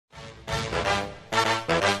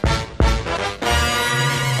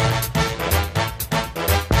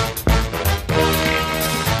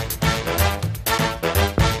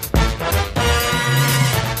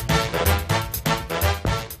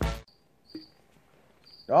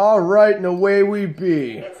All right, and away we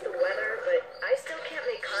be. It's the weather, but I still can't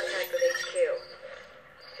make contact with HQ.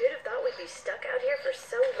 Who'd have thought we'd be stuck out here for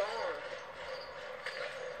so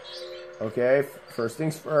long? Okay, first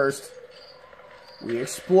things first. We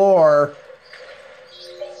explore.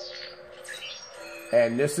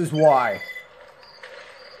 And this is why.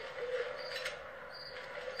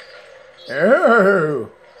 Oh!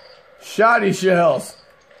 Shoddy shells.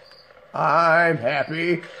 I'm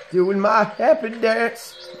happy doing my happy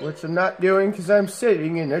dance, which I'm not doing because I'm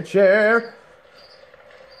sitting in a chair.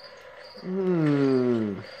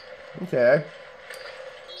 Okay.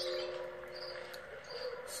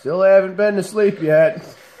 Still haven't been to sleep yet.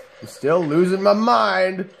 I'm still losing my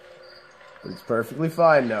mind. But it's perfectly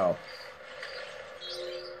fine now.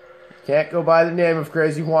 Can't go by the name of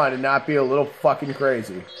Crazy Juan and not be a little fucking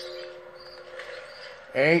crazy.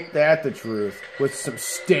 Ain't that the truth? With some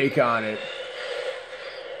steak on it. The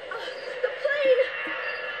plane!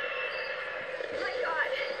 My God,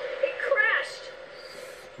 it crashed!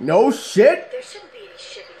 No shit? There shouldn't be any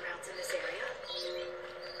shipping routes in this area.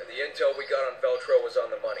 And the intel we got on Veltro was on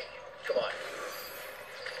the money. Come on.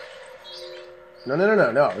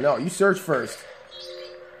 No. You search first.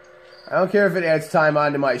 I don't care if it adds time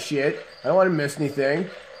onto my shit. I don't want to miss anything.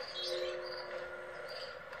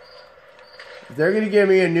 If they're gonna give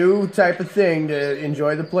me a new type of thing to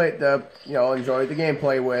enjoy the enjoy the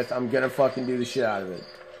gameplay with, I'm gonna fucking do the shit out of it.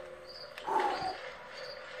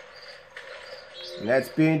 And that's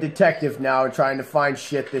being detective now and trying to find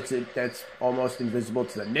shit that's almost invisible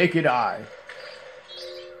to the naked eye.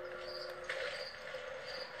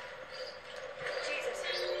 Jesus.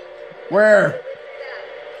 Where?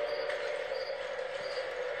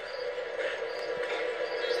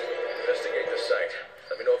 Investigate the site.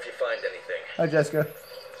 Let me know if you find anything. Hi, Jessica.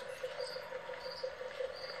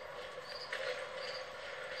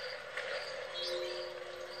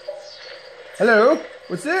 Hello?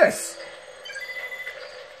 What's this?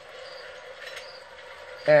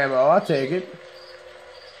 Ammo, I'll take it.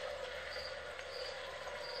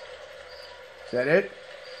 Is that it?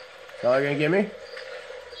 That's all you're gonna give me?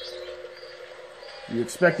 You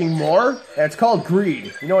expecting more? That's called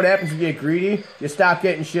greed. You know what happens when you get greedy? You stop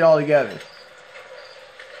getting shit altogether.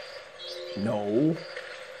 No.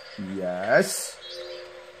 Yes.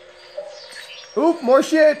 Oop, more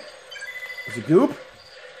shit. Is it goop?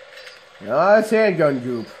 No, it's handgun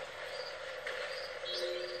goop.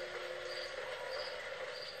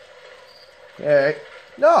 Okay.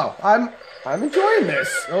 No, I'm enjoying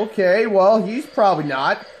this. Okay, well, he's probably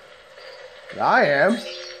not. But I am.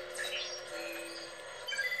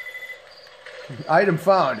 Item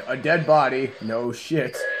found. A dead body. No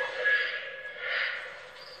shit.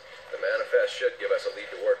 The manifest should give us a lead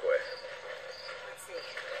to work with. Let's see.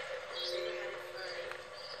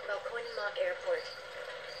 Valcoinen Airport.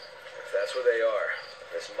 If that's where they are,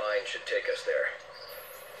 this mine should take us there.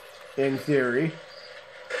 In theory.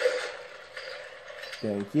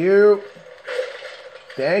 Thank you.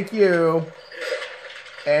 Thank you.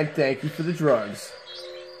 And thank you for the drugs.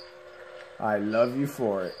 I love you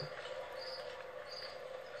for it.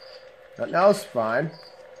 Nothing else, fine.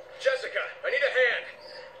 Jessica, I need a hand.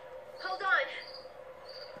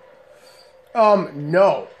 Hold on.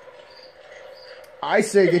 No. I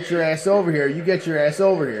say get your ass over here. You get your ass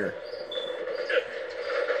over here.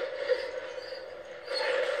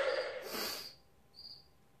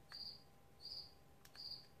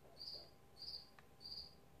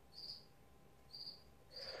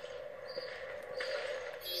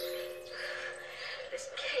 This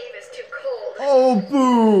cave is too cold. Oh,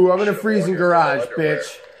 boo. I'm in a freezing garage,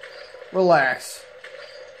 bitch. Relax.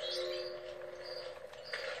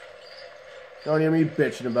 Don't hear me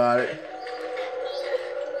bitching about it.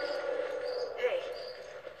 Hey,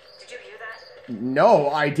 did you hear that? No,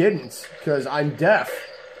 I didn't, because I'm deaf.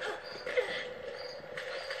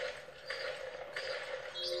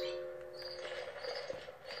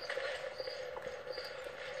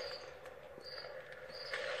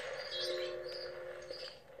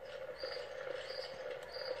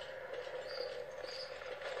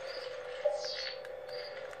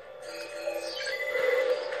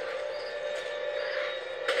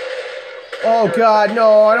 Oh God,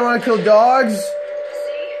 no, I don't want to kill dogs. See?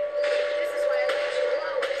 This is why I left you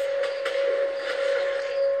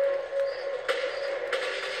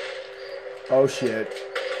flowers. Oh shit.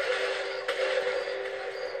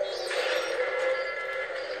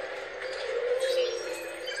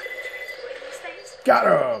 Transporting these things? Got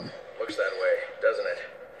him. Looks that way, doesn't it?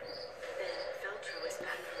 Then Veltro is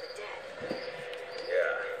back from the dead.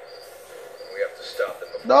 Yeah. We have to stop them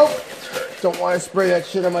before Nope. anyone gets hurt. Don't want to spray that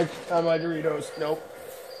shit on my Doritos. Nope.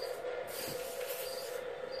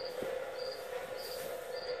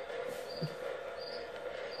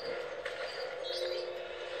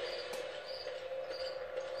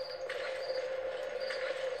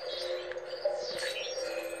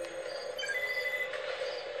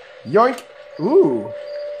 Yoink! Ooh.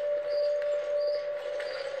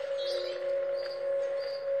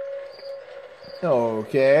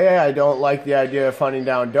 Okay, I don't like the idea of hunting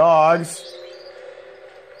down dogs.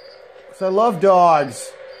 Because I love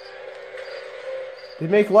dogs. They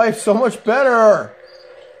make life so much better.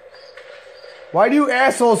 Why do you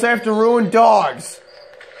assholes have to ruin dogs?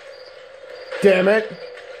 Damn it.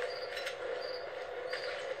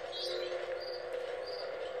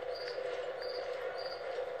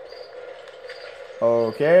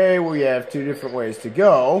 Okay, we have two different ways to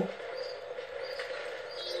go.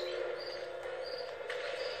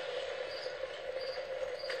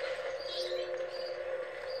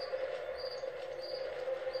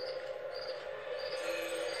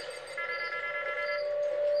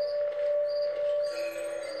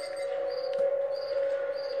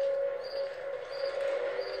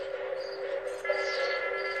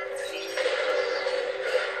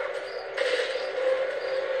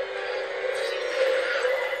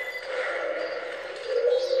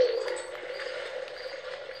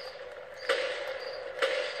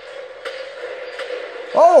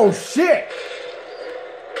 Oh, shit!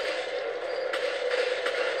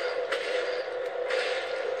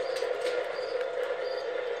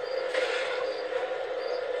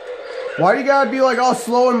 Why do you gotta be like all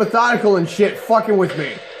slow and methodical and shit fucking with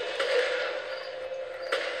me?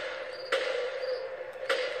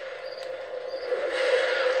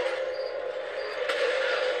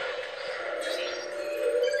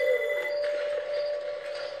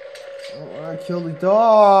 I don't wanna kill the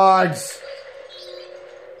dogs.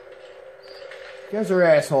 You guys are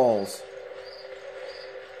assholes.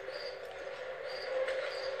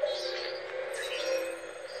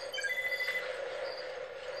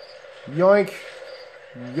 Yoink.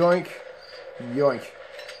 Yoink. Yoink.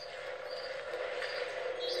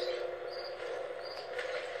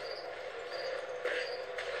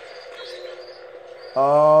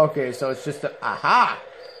 Okay, so it's just a... Aha!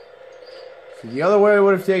 So the other way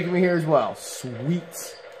would have taken me here as well.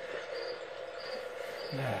 Sweet.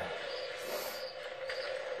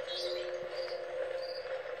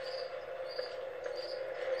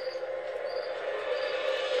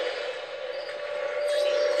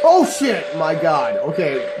 Oh shit! My god.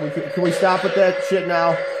 Okay, can we stop with that shit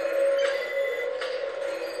now?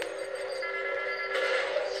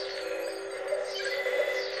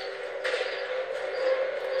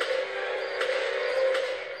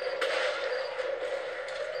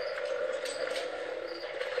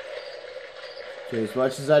 Okay, as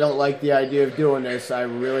much as I don't like the idea of doing this, I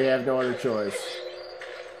really have no other choice.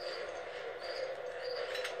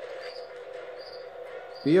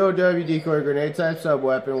 BOW decoy grenade type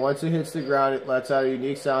subweapon. Once it hits the ground, it lets out a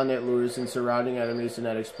unique sound that lures in surrounding enemies and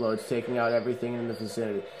that explodes, taking out everything in the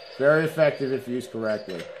vicinity. Very effective if used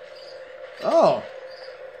correctly. Oh!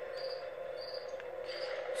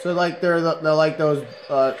 So like they're like those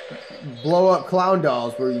blow up clown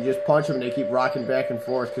dolls where you just punch them and they keep rocking back and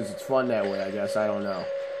forth because it's fun that way, I guess. I don't know.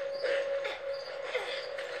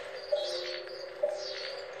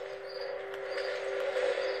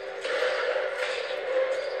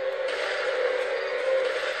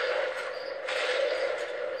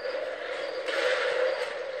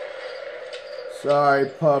 Sorry,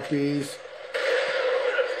 puppies.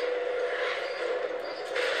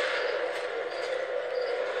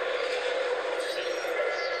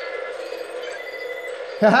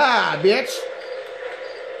 Haha, bitch!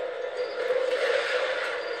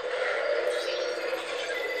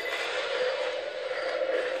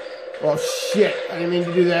 Oh shit, I didn't mean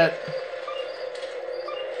to do that.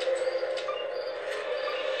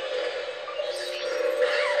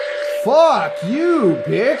 Fuck you,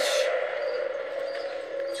 bitch!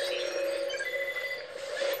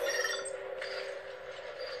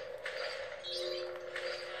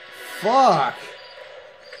 Fuck!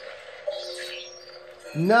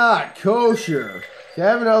 Not kosher. Can I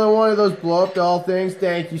have another one of those blow-up doll things?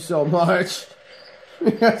 Thank you so much.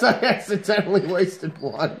 Because I accidentally wasted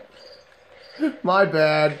one. My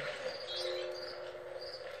bad.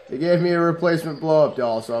 They gave me a replacement blow-up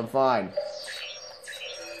doll, so I'm fine.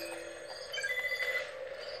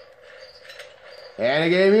 And they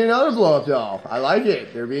gave me another blow-up doll. I like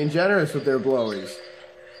it. They're being generous with their blowies.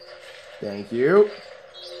 Thank you.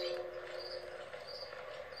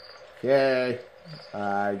 Okay.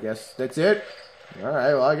 I guess that's it.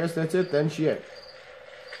 Alright, well, I guess that's it then. Shit.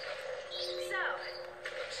 So,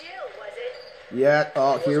 Jill, was it? Yeah,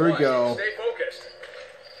 oh, here we go. Stay focused.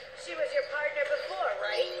 She was your partner before,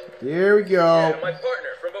 right? Here we go. Yeah, my partner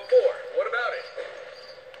from before. What about it?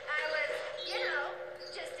 I was,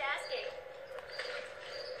 just asking.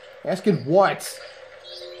 Asking what?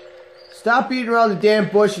 Stop beating around the damn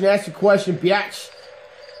bush and ask a question, biatch.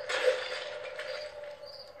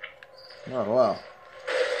 Oh, wow.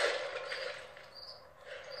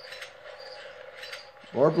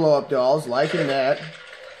 More blow-up dolls, liking that.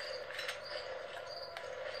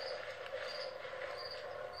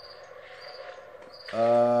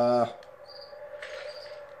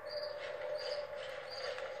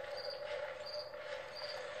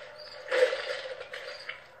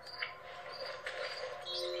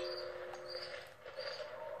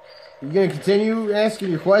 You gonna continue asking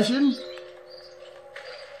your question?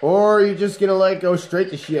 Or are you just gonna like go straight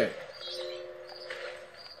to shit?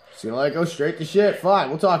 Just gonna like go straight to shit? Fine,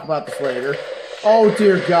 we'll talk about this later. Oh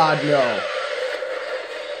dear God, no.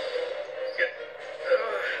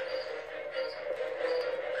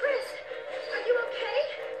 Chris, are you okay?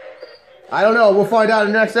 I don't know. We'll find out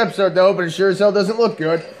in the next episode, though, but it sure as hell doesn't look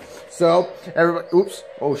good. So, everybody... Oops.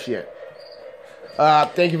 Oh, shit.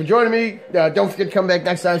 Thank you for joining me. Don't forget to come back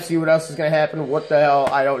next time, see what else is going to happen. What the hell?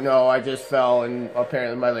 I don't know. I just fell, and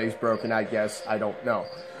apparently my leg's broken, I guess. I don't know.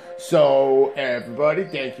 So, everybody,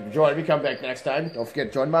 thank you for joining me. Come back next time. Don't forget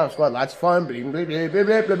to join the Mom Squad. Lots of fun. Blah, blah, blah, blah,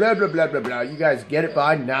 blah, blah, blah, blah, blah, blah. You guys get it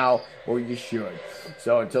by now, or you should.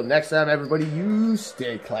 So, until next time, everybody, you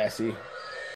stay classy.